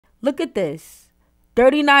Look at this.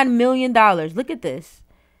 $39 million. Look at this.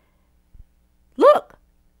 Look.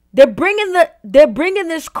 They're bringing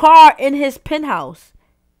this car in his penthouse.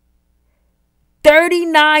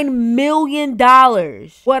 $39 million.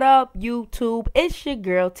 What up, YouTube? It's your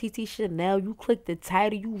girl, TT Chanel. You clicked the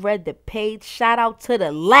title. You read the page. Shout out to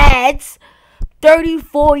the lads.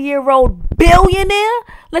 34-year-old billionaire.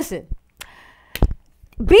 Listen.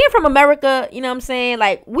 Being from America, you know what I'm saying?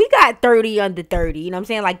 Like, we got 30 under 30. You know what I'm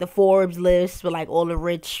saying? Like, the Forbes list with, like, all the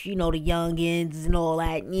rich, you know, the youngins and all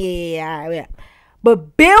that. Yeah.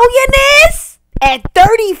 But billionaires at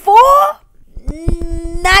 34?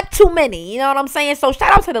 Not too many. You know what I'm saying? So,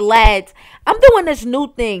 shout out to the lads. I'm doing this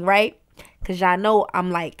new thing, right? Because y'all know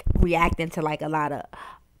I'm, like, reacting to, like, a lot of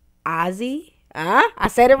Aussie. I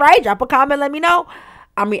said it right. Drop a comment. Let me know.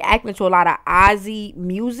 I'm reacting to a lot of Aussie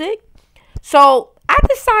music. So, I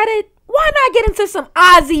decided, why not get into some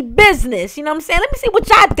Aussie business? You know what I'm saying? Let me see what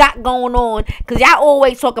y'all got going on. Because y'all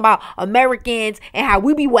always talk about Americans and how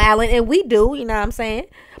we be wilding. And we do, you know what I'm saying?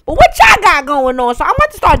 But what y'all got going on? So I'm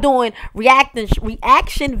about to start doing reaction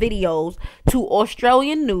videos to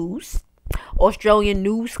Australian news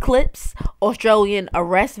clips, Australian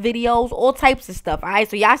arrest videos, all types of stuff. All right,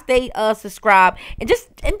 so y'all stay subscribed and just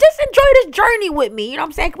enjoy this journey with me. You know what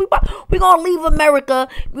I'm saying? We gonna leave America.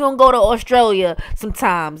 We gonna go to Australia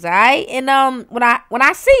sometimes. All right, and when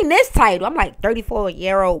I seen this title, I'm like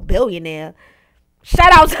 34-year-old billionaire.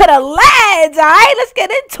 Shout out to the lads. All right, let's get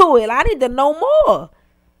into it. I need to know more.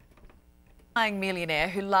 Millionaire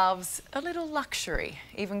who loves a little luxury,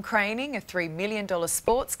 even craning a $3 million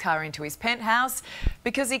sports car into his penthouse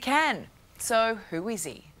because he can. So who is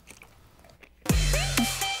he?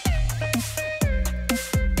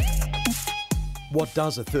 What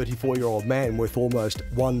does a 34-year-old man worth almost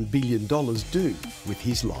 $1 billion do with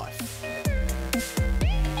his life?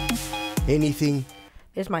 Anything?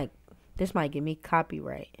 This might give me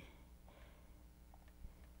copyright.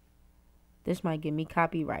 This might give me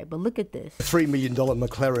copyright, but look at this. A $3 million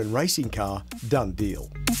McLaren racing car, done deal.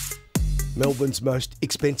 Melbourne's most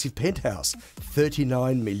expensive penthouse,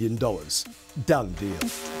 $39 million, done deal.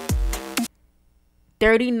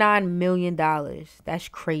 $39 million. That's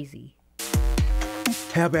crazy.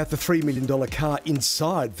 How about the $3 million car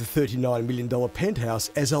inside the $39 million penthouse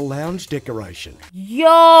as a lounge decoration?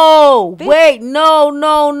 Yo! Wait,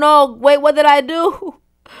 no. Wait, what did I do?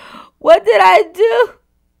 What did I do?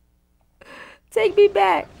 Take me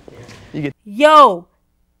back. Yo,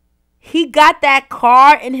 he got that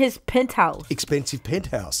car in his penthouse. Expensive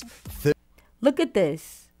penthouse. Look at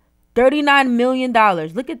this. $39 million.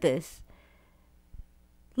 Look at this.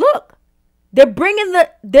 Look. They're bringing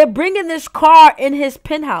this car in his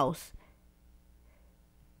penthouse.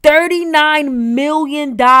 $39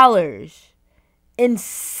 million.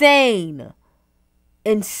 Insane.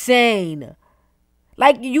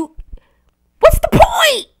 Like, what's the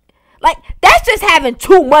point? Like, that's just having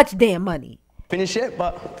too much damn money. Finish it,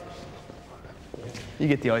 but you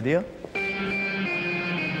get the idea.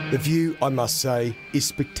 The view, I must say, is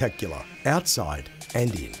spectacular, outside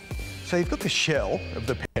and in. So you've got the shell of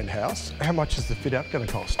the penthouse. How much is the fit out going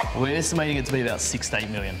to cost? We're estimating it to be about 6 to 8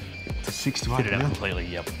 million. 6 to 8 Fit it out million? completely,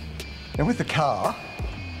 yep. Now with the car,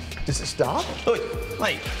 does it start? Oi,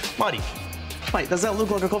 mate, Marty. Mate, does that look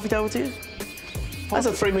like a coffee table to you? That's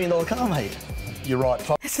a $3 million car, mate. You're right.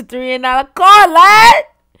 It's a $3 million car, lad.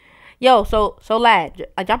 Yo, so lad,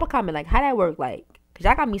 drop a comment like how that work, like, cause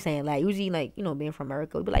y'all got me saying like usually like you know being from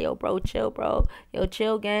America, we be like yo bro, chill bro, yo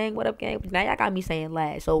chill gang, what up gang? But now y'all got me saying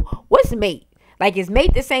lad. So what's mate? Like is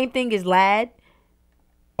mate the same thing as lad?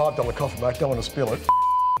 $5 coffee, mate. Don't want to spill it.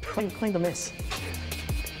 Clean the mess.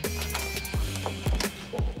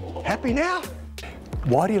 Happy now?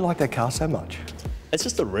 Why do you like that car so much? It's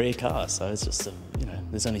just a rare car, so it's just you know,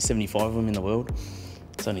 there's only 75 of them in the world.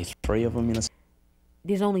 There's only 3 of them in a.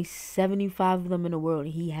 There's only 75 of them in the world,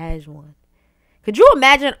 and he has one. Could you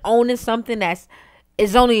imagine owning something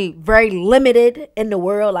is only very limited in the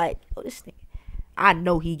world? Like, oh, this thing, I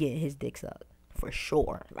know he getting his dick sucked for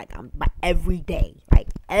sure. Like every day, like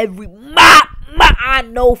I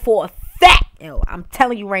know for a fact. Yo, I'm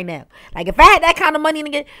telling you right now. Like if I had that kind of money,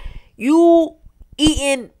 nigga, you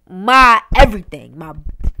eating my everything. My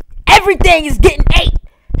everything is getting ate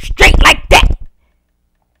straight like that.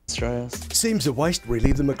 Australia. Seems a waste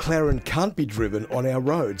really, the McLaren can't be driven on our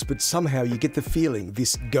roads, but somehow you get the feeling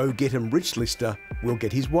this go-get-him-rich lister will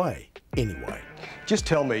get his way anyway. Just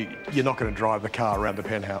tell me you're not going to drive the car around the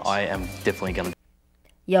penthouse. I am definitely going to.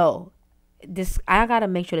 Yo, I gotta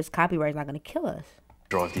make sure this copyright's not gonna kill us.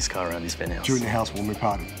 Drive this car around this penthouse. During the housewarming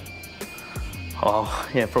party. Oh,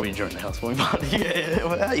 yeah, probably during the housewarming party. Yeah,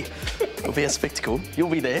 well, hey, it'll be a spectacle. You'll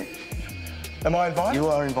be there. Am I invited? You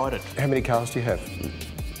are invited. How many cars do you have?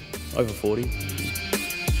 Over 40.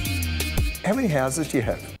 How many houses do you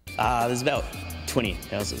have? There's about 20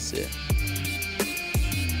 houses, yeah.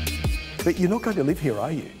 But you're not going to live here,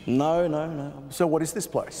 are you? No. So what is this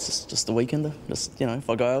place? Just a weekender. Just, you know, if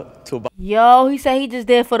I go out to a bar. Yo, he said he just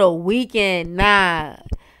there for the weekend. Nah.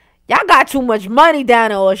 Y'all got too much money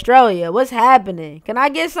down in Australia. What's happening? Can I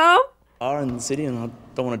get some? In the city and I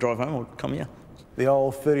don't want to drive home, I'll come here. The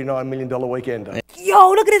old $39 million weekender.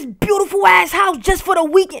 Yo, look at this beautiful ass house just for the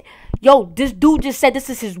weekend. Yo, this dude just said this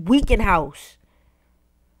is his weekend house.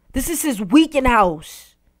 This is his weekend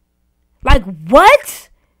house. Like, what?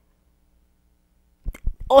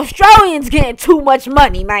 Australians getting too much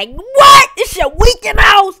money. Like, what? This your weekend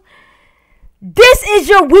house? This is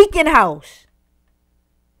your weekend house.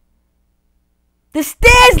 The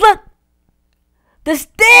stairs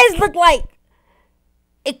look like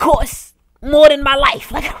it costs more than my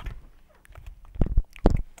life. Like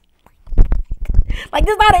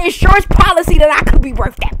there's not an insurance policy that I could be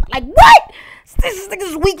worth that. Like, what? This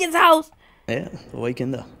is weekend's house. Yeah, the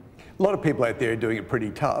weekender. A lot of people out there are doing it pretty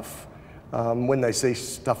tough. When they see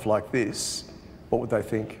stuff like this, what would they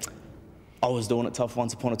think? I was doing it tough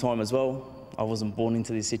once upon a time as well. I wasn't born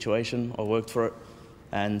into this situation. I worked for it,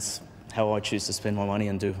 and how I choose to spend my money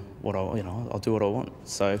and do what I'll do what I want.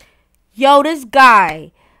 So, yo, this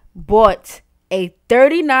guy bought a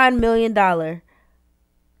 $39 million.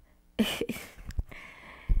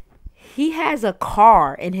 He has a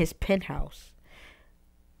car in his penthouse.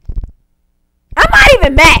 I'm not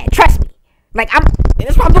even mad. Trust me. Like,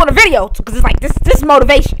 that's why I'm doing a video, because it's like this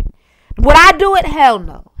motivation. Would I do it? Hell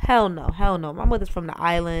no. My mother's from the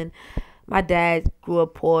island. My dad grew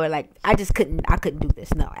up poor. Like, I couldn't do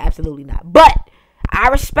this. No, absolutely not. But I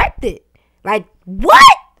respect it. Like,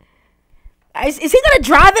 what? Is he gonna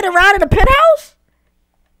drive it around in the penthouse?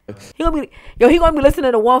 He gonna be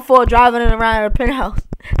listening to 1-4 driving it around in the penthouse.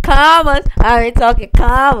 Commas. I ain't talking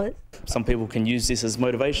commas. some people can use this as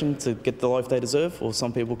motivation to get the life they deserve, or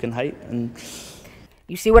some people can hate. And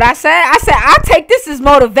you see what I said? I take this as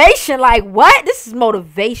motivation. Like, what? This is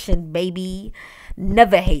motivation, baby.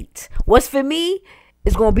 Never hate. What's for me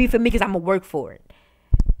is going to be for me because I'm going to work for it.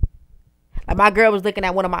 Like, my girl was looking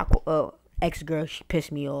at one of my ex-girls. She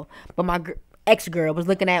pissed me off. But my ex-girl was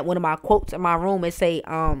looking at one of my quotes in my room and say,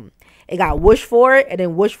 it got wish for it, and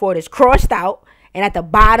then wish for it is crossed out. And at the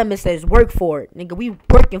bottom, it says work for it. Nigga, we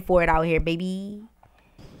working for it out here, baby.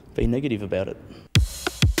 be negative about it.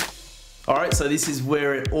 Alright, so this is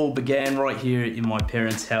where it all began, right here in my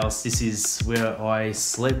parents' house. This is where I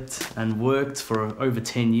slept and worked for over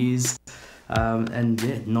 10 years. And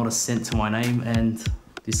yeah, not a cent to my name. And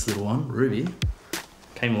this little one, Ruby,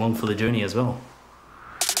 came along for the journey as well.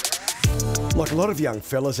 Like a lot of young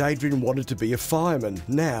fellas, Adrian wanted to be a fireman.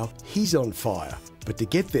 Now he's on fire. But to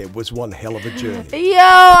get there was one hell of a journey. Yo,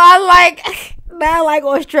 I like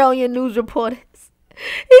Australian news reporters.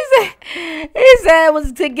 He said it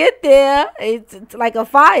was to get there, it's like a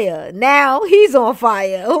fire. Now he's on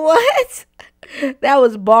fire. What? That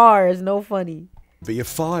was bars, no funny. Be a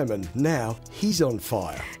fireman. Now he's on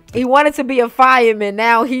fire. He wanted to be a fireman.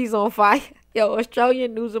 Now he's on fire. Yo,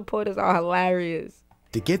 Australian news reporters are hilarious.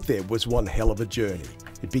 To get there was one hell of a journey.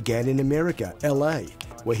 It began in America, LA,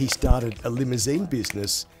 where he started a limousine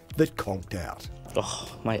business that conked out.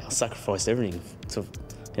 Oh, mate, I sacrificed everything to,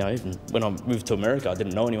 you know, even when I moved to America, I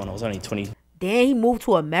didn't know anyone. I was only 23 Damn, he moved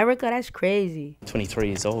to America? That's crazy.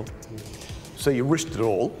 years old. So you risked it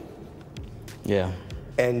all Yeah.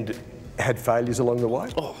 and had failures along the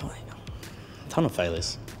way? Oh, mate, a ton of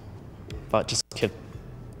failures. But just kept,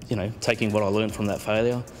 you know, taking what I learned from that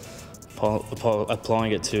failure,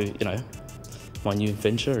 applying it to, you know, my new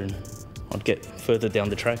venture, and I'd get further down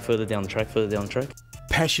the track, further down the track, further down the track.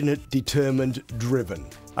 Passionate, determined, driven.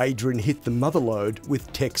 Adrian hit the mother lode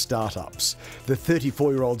with tech startups. The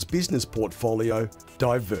 34-year-old's business portfolio,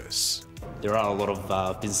 diverse. There are a lot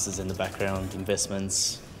of businesses in the background,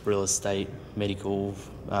 investments, real estate, medical,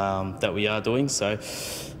 that we are doing. So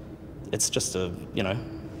it's just a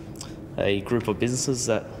group of businesses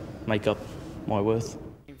that make up my worth.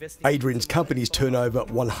 Adrian's companies turn over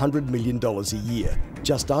 $100 million a year,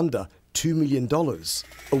 just under $2 million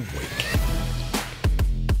a week.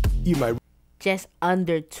 You may... Just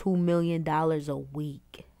under $2 million a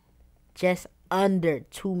week. Just under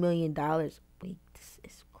 $2 million a week. This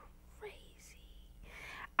is crazy.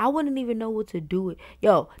 I wouldn't even know what to do with.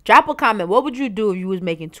 Yo, drop a comment. What would you do if you was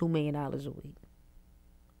making $2 million a week?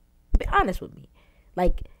 Be honest with me.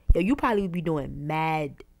 Like, yo, you probably would be doing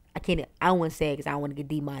mad I don't want to say it because I don't want to get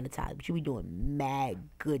demonetized, but you be doing mad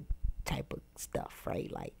good type of stuff,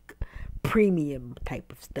 right? Like premium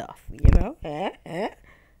type of stuff, you know?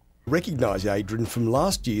 Recognise Adrian from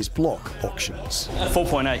last year's block auctions.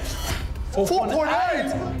 4.8.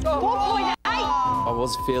 4.8! I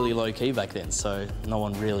was fairly low key back then, so no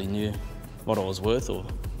one really knew what I was worth or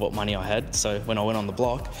what money I had. So when I went on the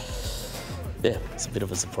block, yeah, it's a bit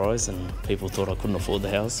of a surprise, and people thought I couldn't afford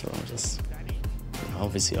the house. So I just,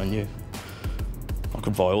 obviously I knew I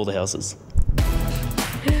could buy all the houses.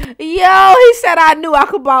 Yo, he said I knew I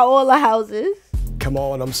could buy all the houses. Come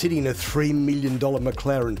on, I'm sitting in a $3 million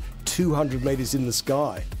McLaren 200 metres in the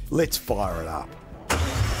sky. Let's fire it up.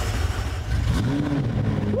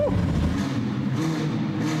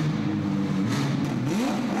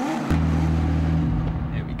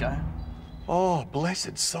 There we go. Oh,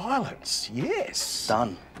 blessed silence. Yes.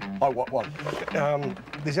 Done. Oh, what?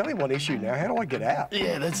 There's only one issue now. How do I get out?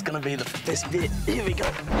 Yeah, that's gonna be the best bit. Here we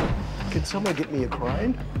go. Can someone get me a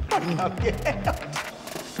crane? I can't get out.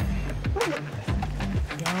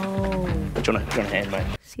 Yo, Do you want a hand, mate?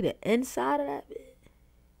 see the inside of that bit?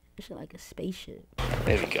 It's like a spaceship.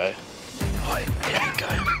 There we go. Oh, there we go.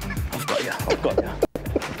 I've got you.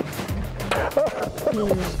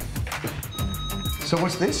 So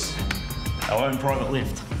what's this? Our own private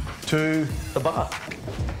lift. To The bar.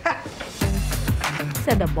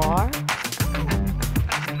 Said the bar.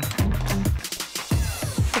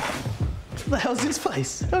 What the hell's this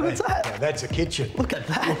place? Look at that. Now that's a kitchen. Look at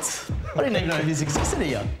that. I didn't even know this existed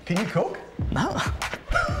here. Can you cook? No.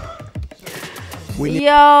 We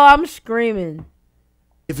Yo, I'm screaming.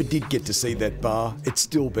 never did get to see that bar. It's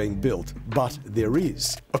still being built, but there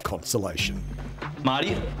is a consolation.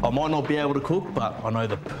 Marty, I might not be able to cook, but I know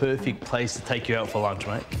the perfect place to take you out for lunch,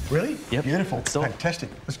 mate. Really? Yep. Beautiful. Let's do it. Fantastic.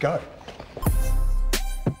 Let's go.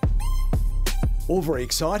 All very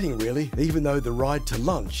exciting, really, even though the ride to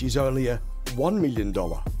lunch is only a $1 million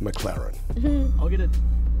McLaren. I'll get a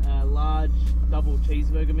large double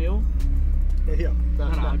cheeseburger meal. Yeah. No,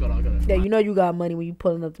 I got it. Yeah, you know you got money when you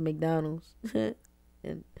pulling up to McDonald's.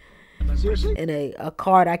 Seriously? And a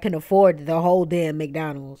card I can afford the whole damn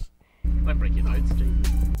McDonald's. Don't break your notes,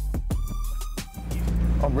 Jesus.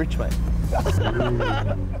 I'm rich, mate.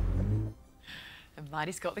 And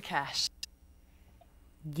Marty's got the cash.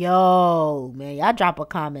 Yo, man, y'all drop a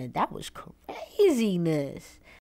comment. That was craziness.